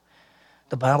Bible.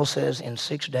 The Bible says in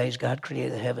 6 days God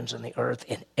created the heavens and the earth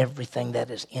and everything that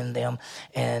is in them,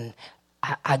 and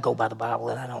I go by the Bible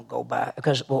and I don't go by,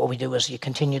 because what we do is you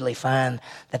continually find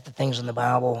that the things in the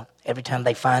Bible, every time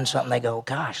they find something, they go,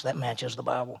 gosh, that matches the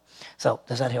Bible. So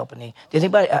does that help any? Did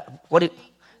anybody,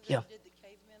 yeah. Did the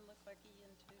cavemen look like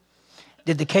Ian too?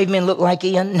 Did the cavemen look like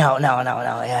Ian? No.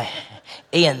 Yeah.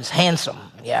 Ian's handsome.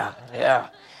 Yeah.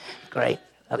 Great.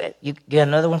 Okay, you get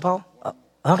another one, Paul? Oh,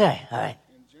 okay, all right.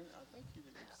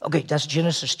 Okay, that's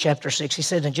Genesis chapter 6. He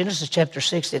said in Genesis chapter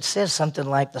 6, it says something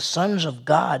like, the sons of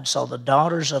God saw the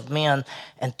daughters of men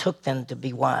and took them to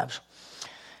be wives.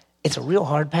 It's a real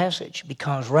hard passage,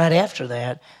 because right after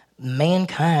that,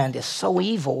 mankind is so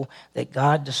evil that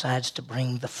God decides to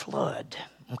bring the flood.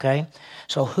 Okay?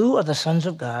 So who are the sons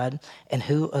of God and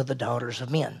who are the daughters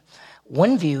of men?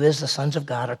 One view is the sons of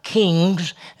God are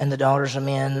kings and the daughters of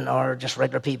men are just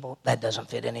regular people. That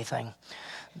doesn't fit anything.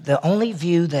 The only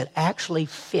view that actually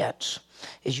fits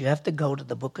is you have to go to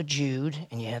the book of Jude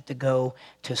and you have to go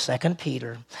to 2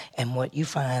 Peter, and what you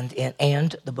find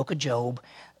and the book of Job,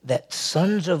 that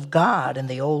sons of God in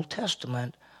the Old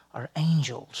Testament are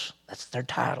angels. That's their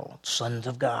title, sons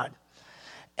of God.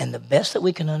 And the best that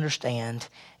we can understand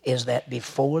is that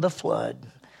before the flood,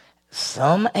 this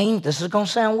is going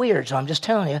to sound weird, so I'm just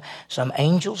telling you, some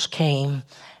angels came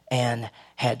and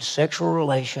had sexual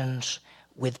relations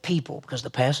with people, because the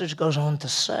passage goes on to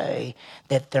say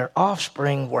that their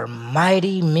offspring were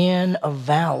mighty men of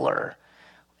valor.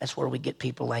 That's where we get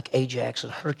people like Ajax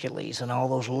and Hercules and all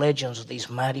those legends of these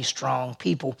mighty strong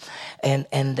people.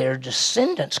 And their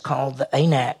descendants, called the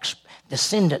Anax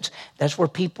descendants, that's where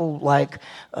people like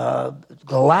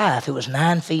Goliath, who was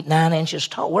 9 feet 9 inches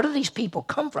tall. Where do these people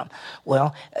come from?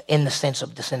 Well, in the sense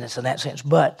of descendants in that sense.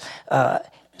 But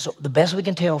so the best we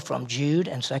can tell from Jude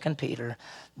and 2 Peter,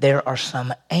 there are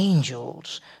some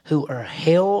angels who are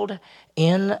held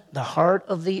in the heart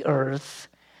of the earth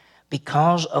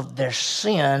because of their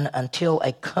sin until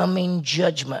a coming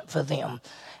judgment for them.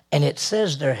 And it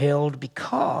says they're held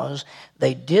because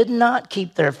they did not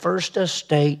keep their first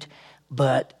estate,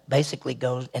 but basically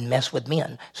go and mess with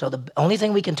men. So the only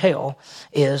thing we can tell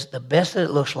is the best that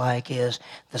it looks like is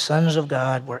the sons of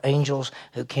God were angels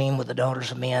who came with the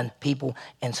daughters of men, people,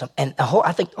 I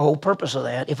think the whole purpose of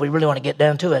that, if we really want to get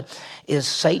down to it, is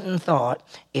Satan thought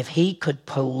if he could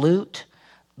pollute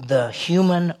the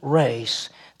human race,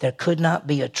 there could not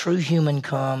be a true human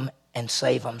come and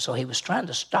save them. So he was trying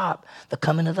to stop the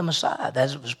coming of the Messiah. That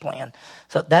was his plan.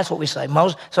 So that's what we say.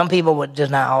 Some people would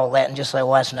deny all that and just say,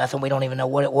 well, that's nothing. We don't even know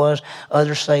what it was.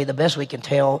 Others say the best we can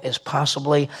tell is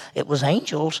possibly it was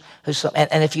angels.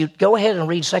 And if you go ahead and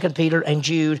read 2 Peter and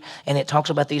Jude, and it talks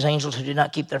about these angels who did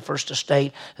not keep their first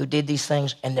estate, who did these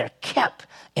things, and they're kept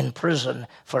in prison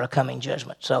for a coming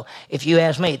judgment. So if you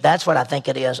ask me, that's what I think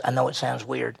it is. I know it sounds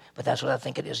weird, but that's what I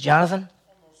think it is. Jonathan?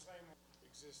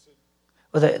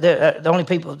 Well, the only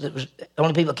people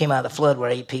that came out of the flood were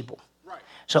 8 people. Right.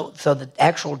 So the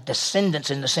actual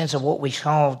descendants, in the sense of what we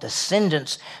call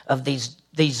descendants of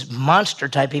these monster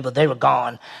type people, they were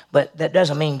gone. But that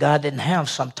doesn't mean God didn't have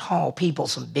some tall people,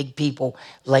 some big people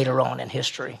later on in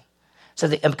history.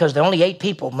 Because the only 8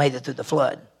 people made it through the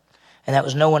flood, and that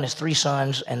was Noah and his 3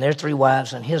 sons and their 3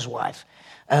 wives and his wife.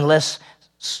 Unless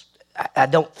I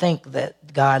don't think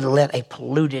that God let a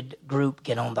polluted group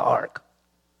get on the ark,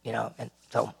 and.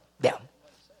 So, yeah,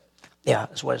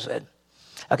 that's what it said.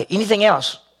 Okay, anything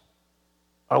else?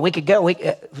 Or we could go.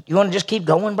 You want to just keep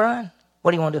going, Brian?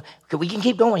 What do you want to do? We can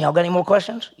keep going. Y'all got any more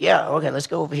questions? Yeah, okay, let's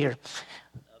go over here.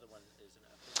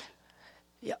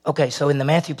 Yeah, okay, so in the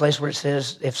Matthew place where it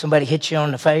says, if somebody hits you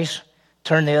on the face,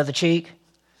 turn the other cheek.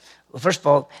 Well, first of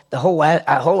all, the whole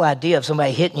idea of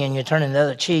somebody hitting you and you turning the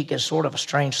other cheek is sort of a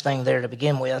strange thing there to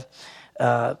begin with.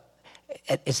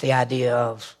 It's the idea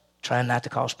of trying not to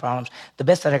cause problems. The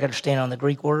best that I can understand on the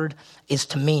Greek word is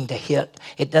to mean to hit.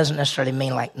 It doesn't necessarily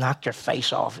mean like knock your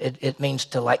face off. It means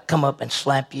to like come up and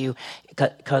slap you.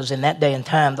 Because in that day and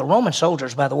time, the Roman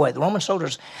soldiers, by the way, at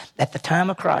the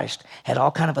time of Christ had all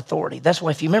kind of authority. That's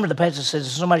why if you remember the passage that says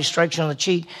if somebody strikes you on the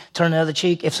cheek, turn the other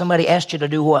cheek. If somebody asked you to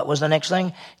do what was the next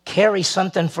thing? Carry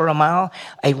something for a mile.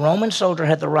 A Roman soldier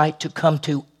had the right to come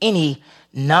to any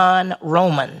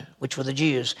non-Roman, which were the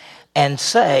Jews, and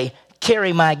say,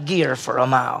 carry my gear for a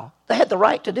mile. They had the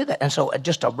right to do that. And so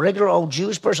just a regular old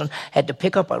Jewish person had to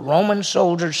pick up a Roman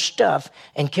soldier's stuff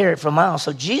and carry it for a mile.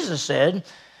 So Jesus said,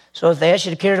 so if they ask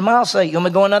you to carry a mile, say, you want me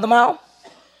to go another mile?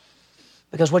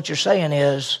 Because what you're saying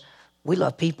is, we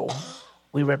love people.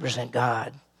 We represent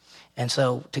God. And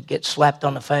so to get slapped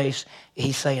on the face,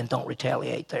 he's saying don't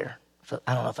retaliate there. So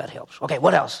I don't know if that helps. Okay,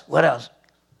 what else?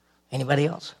 Anybody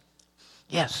else?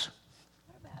 Yes.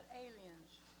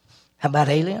 How about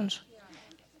aliens?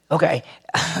 Okay.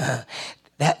 From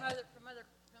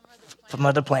other from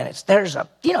other planets. There's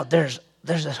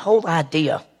this whole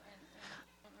idea.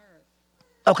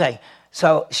 Okay,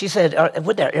 so she said,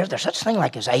 is there such a thing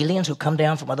like as aliens who come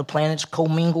down from other planets,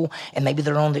 commingle, and maybe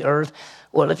they're on the earth?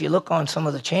 Well, if you look on some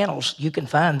of the channels, you can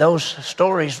find those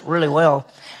stories really well.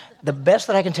 The best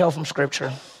that I can tell from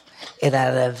Scripture is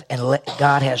that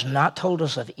God has not told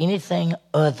us of anything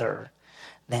other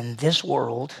than this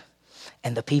world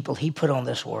and the people he put on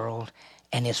this world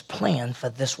and his plan for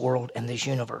this world and this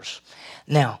universe.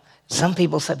 Now, some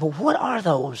people say, well, what are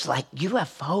those, like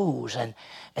UFOs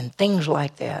and things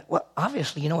like that? Well,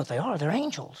 obviously, you know what they are. They're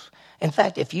angels. In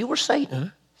fact, if you were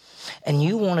Satan and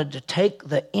you wanted to take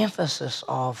the emphasis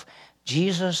of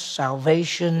Jesus,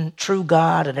 salvation, true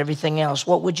God, and everything else,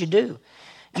 what would you do?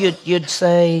 You'd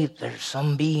say there's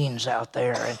some beings out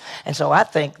there. And so I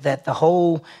think that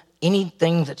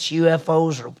anything that's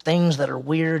UFOs or things that are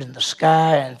weird in the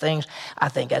sky and things, I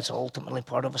think that's ultimately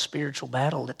part of a spiritual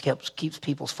battle that keeps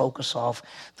people's focus off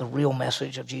the real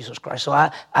message of Jesus Christ. So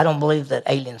I don't believe that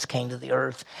aliens came to the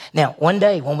earth. Now, one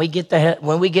day when we get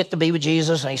to be with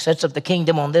Jesus and he sets up the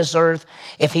kingdom on this earth,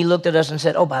 if he looked at us and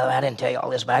said, oh, by the way, I didn't tell you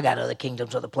all this, but I got other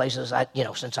kingdoms, other places.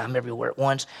 Since I'm everywhere at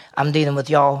once, I'm dealing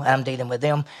with y'all, I'm dealing with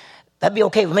them. That'd be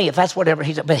okay with me if that's whatever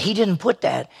he said. But he didn't put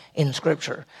that in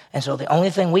Scripture. And so the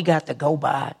only thing we got to go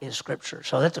by is Scripture.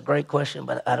 So that's a great question,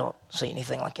 but I don't see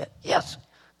anything like that. Yes?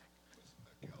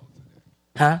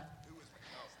 Huh?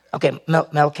 Okay,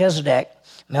 Melchizedek.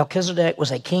 Melchizedek was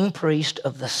a king priest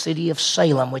of the city of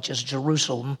Salem, which is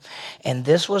Jerusalem. And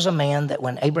this was a man that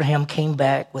when Abraham came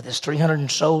back with his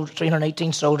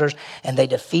 318 soldiers, and they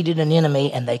defeated an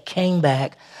enemy, and they came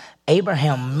back,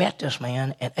 Abraham met this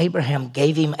man, and Abraham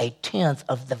gave him a tenth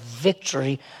of the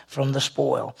victory from the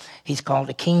spoil. He's called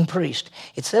a king priest.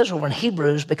 It says over in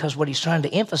Hebrews, because what he's trying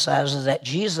to emphasize is that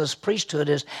Jesus' priesthood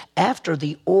is after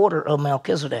the order of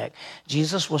Melchizedek.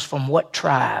 Jesus was from what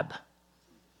tribe?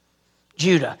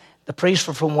 Judah. The priests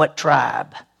were from what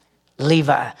tribe?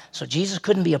 Levi. So Jesus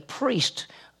couldn't be a priest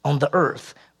on the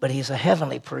earth, but he's a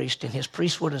heavenly priest, and his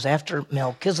priesthood is after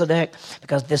Melchizedek,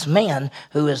 because this man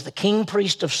who is the king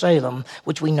priest of Salem,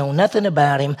 which we know nothing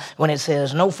about him, when it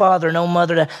says no father, no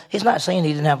mother, he's not saying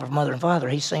he didn't have a mother and father.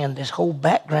 He's saying this whole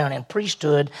background in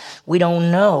priesthood, we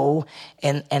don't know,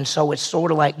 and so it's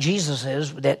sort of like Jesus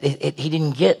is, that he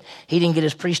didn't get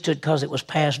his priesthood because it was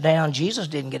passed down. Jesus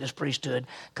didn't get his priesthood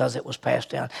because it was passed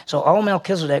down. So all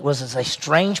Melchizedek was is a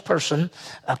strange person,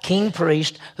 a king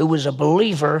priest who was a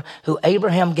believer, who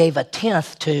Abraham gave a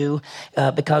tenth to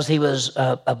because he was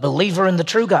a believer in the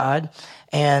true God.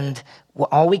 And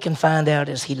all we can find out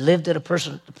is he lived at a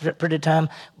pretty time,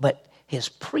 but his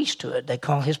priesthood, they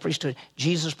call his priesthood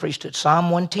Jesus' priesthood. Psalm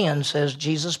 110 says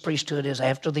Jesus' priesthood is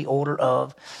after the order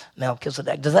of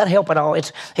Melchizedek. Does that help at all?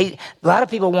 A lot of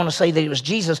people want to say that it was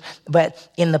Jesus, but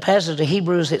in the passage of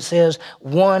Hebrews it says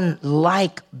one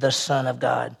like the Son of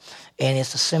God. And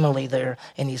it's a simile there,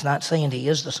 and he's not saying he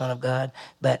is the Son of God,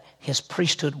 but his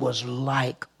priesthood was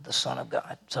like the Son of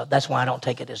God. So that's why I don't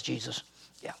take it as Jesus.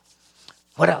 Yeah.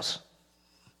 What else?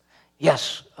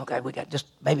 Yes. Okay, we got just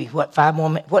maybe, 5 more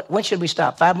minutes? When should we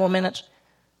stop? 5 more minutes?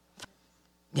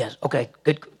 Yes. Okay,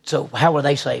 good. So how were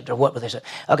they saved, or what were they saved?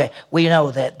 Okay, we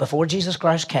know that before Jesus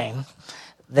Christ came,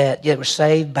 that they were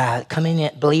saved by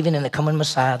believing in the coming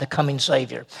Messiah, the coming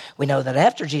Savior. We know that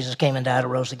after Jesus came and died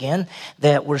and rose again,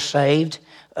 that we're saved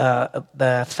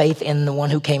by faith in the one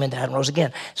who came and died and rose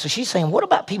again. So she's saying, what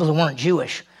about people who weren't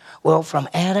Jewish? Well, from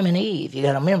Adam and Eve, you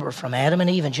got to remember, from Adam and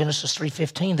Eve in Genesis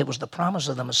 3:15, there was the promise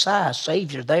of the Messiah,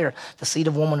 Savior there, the seed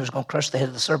of woman who's going to crush the head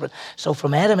of the serpent. So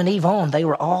from Adam and Eve on, they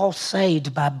were all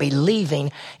saved by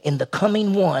believing in the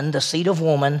coming one, the seed of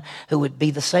woman, who would be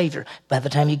the Savior. By the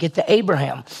time you get to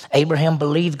Abraham, Abraham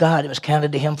believed God. It was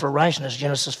counted to him for righteousness,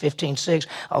 Genesis 15:6.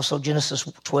 Also Genesis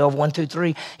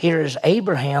 12:1-3. Here is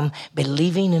Abraham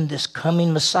believing in this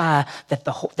coming Messiah,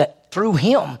 that through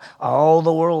him, all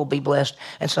the world will be blessed.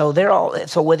 And so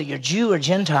so whether you're Jew or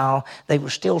Gentile, they were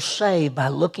still saved by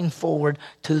looking forward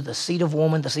to the seed of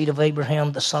woman, the seed of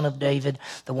Abraham, the son of David,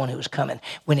 the one who was coming.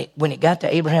 When it got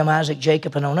to Abraham, Isaac,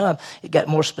 Jacob, and on up, it got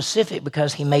more specific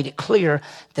because he made it clear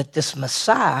that this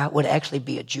Messiah would actually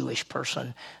be a Jewish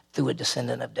person through a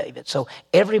descendant of David. So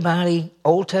everybody,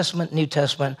 Old Testament, New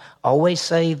Testament, always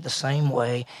saved the same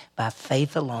way, by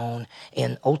faith alone.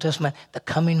 In Old Testament, the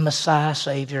coming Messiah,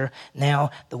 Savior.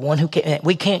 Now, the one who came.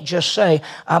 We can't just say,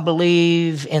 I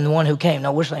believe in the one who came.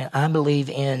 No, we're saying, I believe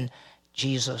in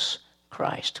Jesus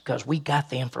Christ, because we got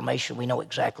the information. We know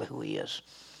exactly who he is.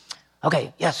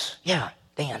 Okay, yes, yeah,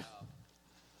 Dan.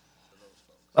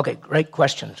 Okay, great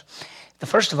questions.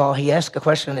 First of all, he asked a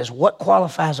question is, what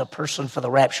qualifies a person for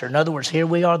the rapture? In other words, here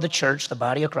we are, the church, the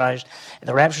body of Christ. And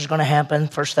the rapture is going to happen,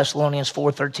 1 Thessalonians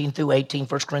 4, 13 through 18,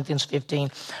 1 Corinthians 15.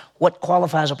 What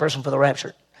qualifies a person for the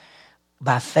rapture?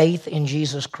 By faith in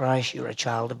Jesus Christ, you're a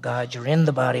child of God. You're in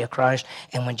the body of Christ.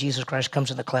 And when Jesus Christ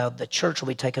comes in the cloud, the church will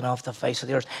be taken off the face of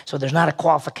the earth. So there's not a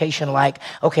qualification like,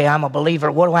 okay, I'm a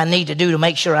believer. What do I need to do to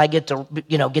make sure I get to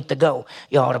go?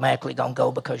 You're automatically going to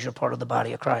go because you're part of the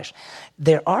body of Christ.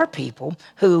 There are people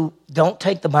who don't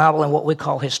take the Bible in what we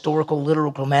call historical,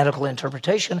 literal, grammatical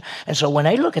interpretation. And so when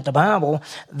they look at the Bible,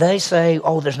 they say,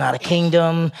 oh, there's not a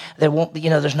kingdom. There won't be,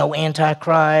 there's no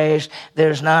Antichrist.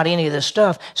 There's not any of this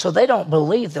stuff. So they don't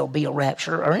believe there'll be a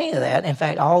rapture or any of that. In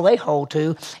fact, all they hold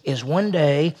to is one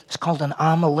day, it's called an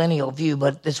amillennial view,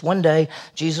 but it's one day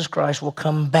Jesus Christ will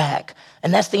come back.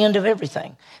 And that's the end of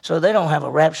everything. So they don't have a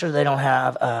rapture. They don't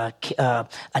have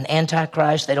an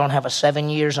Antichrist. They don't have a 7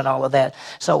 years and all of that.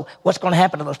 So what's going to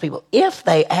happen to those people? If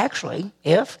they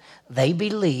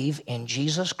believe in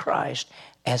Jesus Christ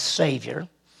as Savior,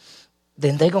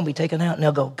 then they're going to be taken out and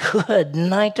they'll go, good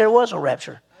night, there was a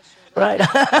rapture. Right?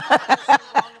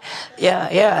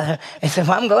 Yeah. And so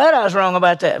I'm glad I was wrong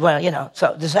about that. Well,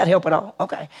 so does that help at all?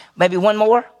 Okay. Maybe one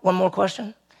more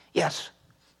question? Yes.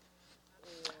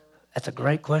 That's a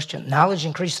great question. Knowledge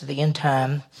increased to the end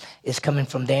time is coming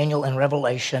from Daniel and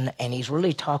Revelation, and he's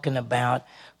really talking about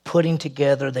putting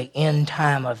together the end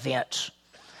time events.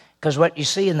 Because what you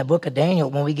see in the book of Daniel,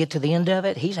 when we get to the end of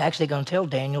it, he's actually going to tell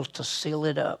Daniel to seal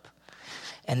it up.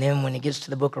 And then when he gets to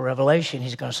the book of Revelation,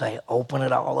 he's going to say, open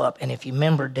it all up. And if you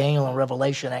remember, Daniel and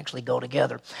Revelation actually go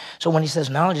together. So when he says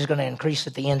knowledge is going to increase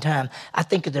at the end time, I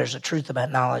think that there's a truth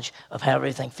about knowledge of how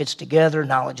everything fits together,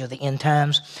 knowledge of the end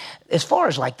times. As far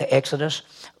as like the Exodus,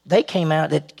 they came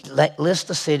out, that list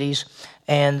the cities,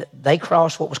 and they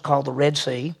crossed what was called the Red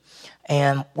Sea.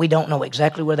 And we don't know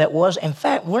exactly where that was. In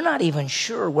fact, we're not even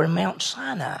sure where Mount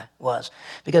Sinai was.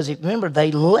 Because if you remember,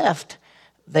 they left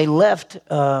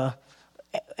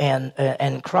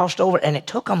and crossed over, and it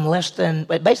took them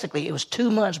basically it was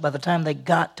 2 months by the time they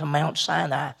got to Mount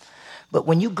Sinai. But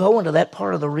when you go into that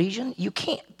part of the region,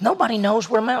 nobody knows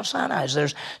where Mount Sinai is.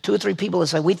 There's 2 or 3 people that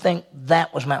say, we think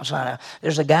that was Mount Sinai.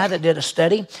 There's a guy that did a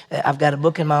study. I've got a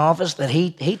book in my office that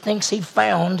he thinks he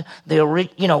found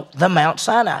the Mount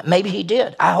Sinai. Maybe he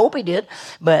did. I hope he did.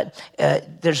 But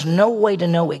there's no way to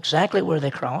know exactly where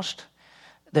they crossed.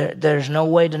 There's no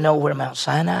way to know where Mount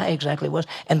Sinai exactly was.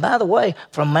 And by the way,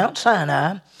 from Mount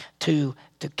Sinai to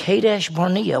Kadesh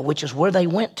Barnea, which is where they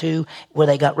went to, where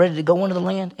they got ready to go into the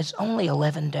land, it's only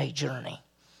 11-day journey.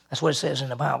 That's what it says in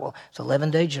the Bible. It's an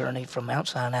 11-day journey from Mount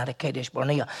Sinai to Kadesh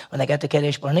Barnea. When they got to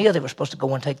Kadesh Barnea, they were supposed to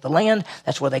go and take the land.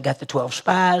 That's where they got the 12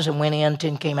 spies and went in.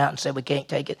 10 came out and said, we can't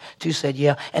take it. 2 said,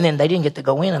 yeah. And then they didn't get to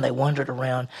go in, and they wandered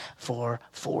around for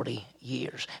 40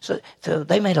 years. So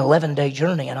they made an 11-day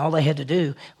journey, and all they had to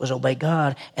do was obey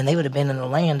God, and they would have been in the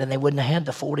land, and they wouldn't have had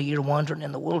the 40-year wandering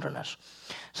in the wilderness.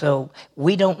 So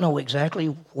we don't know exactly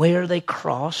where they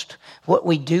crossed. What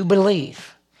we do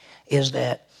believe is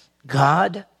that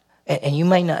God, and you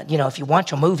may not, if you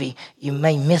watch a movie, you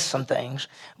may miss some things,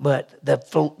 but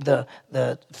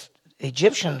the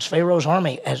Egyptians, Pharaoh's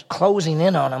army, is closing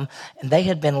in on them, and they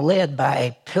had been led by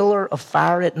a pillar of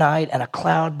fire at night and a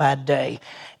cloud by day.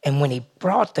 And when he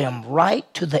brought them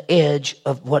right to the edge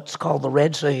of what's called the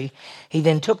Red Sea, he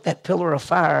then took that pillar of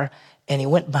fire and he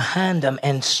went behind them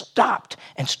and stopped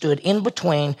and stood in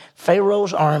between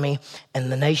Pharaoh's army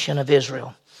and the nation of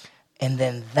Israel. And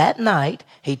then that night,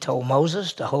 he told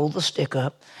Moses to hold the stick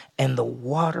up, and the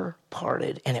water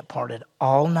parted, and it parted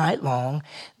all night long.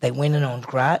 They went in on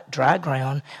dry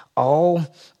ground. All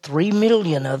 3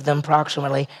 million of them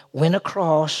approximately went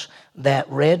across that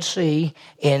Red Sea,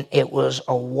 and it was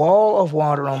a wall of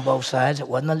water on both sides. It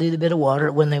wasn't a little bit of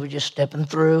water when they were just stepping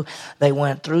through. They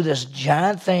went through this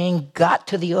giant thing, got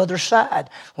to the other side.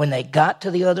 When they got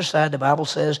to the other side, the Bible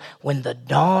says, when the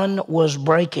dawn was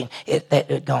breaking, it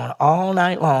had gone all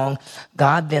night long.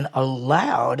 God then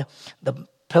allowed the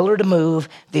pillar to move.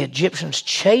 The Egyptians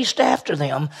chased after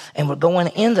them and were going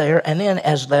in there. And then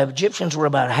as the Egyptians were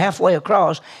about halfway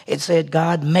across, it said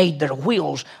God made their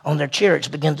wheels on their chariots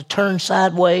begin to turn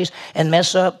sideways and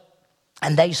mess up.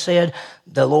 And they said,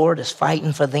 the Lord is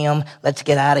fighting for them. Let's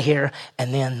get out of here.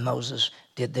 And then Moses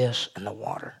did this, and the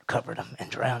water covered them and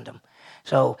drowned them.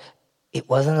 So it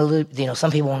wasn't a little,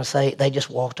 some people want to say they just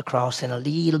walked across in a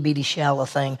little bitty shallow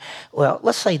thing. Well,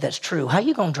 let's say that's true. How are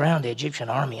you going to drown the Egyptian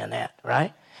army in that,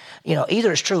 right?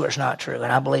 Either it's true or it's not true.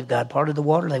 And I believe God parted the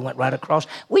water. They went right across.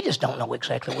 We just don't know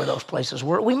exactly where those places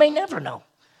were. We may never know.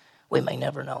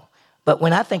 But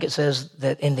when I think it says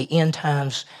that in the end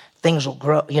times, things will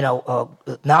grow,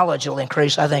 knowledge will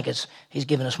increase. I think he's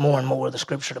given us more and more of the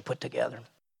Scripture to put together.